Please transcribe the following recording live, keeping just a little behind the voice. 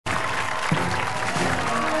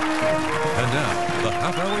And now, the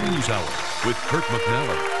half-hour news hour with Kurt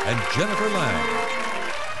McNally and Jennifer Lang.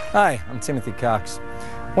 Hi, I'm Timothy Cox.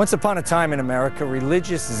 Once upon a time in America,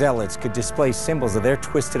 religious zealots could display symbols of their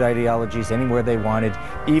twisted ideologies anywhere they wanted,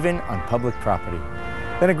 even on public property.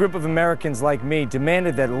 Then a group of Americans like me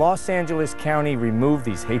demanded that Los Angeles County remove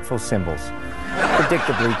these hateful symbols.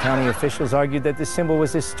 Predictably, county officials argued that the symbol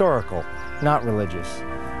was historical, not religious.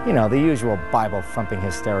 You know, the usual Bible-thumping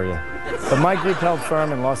hysteria. But my group held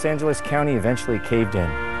firm, and Los Angeles County eventually caved in.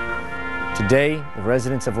 Today, the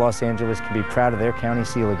residents of Los Angeles can be proud of their county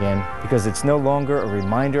seal again because it's no longer a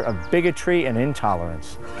reminder of bigotry and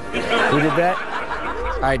intolerance. Who did that?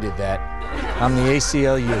 I did that. I'm the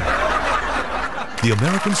ACLU. The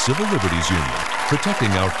American Civil Liberties Union,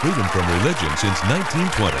 protecting our freedom from religion since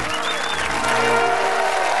 1920.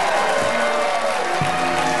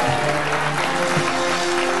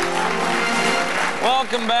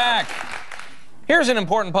 Welcome back. Here's an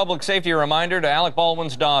important public safety reminder to Alec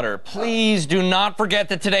Baldwin's daughter. Please do not forget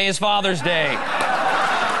that today is Father's Day.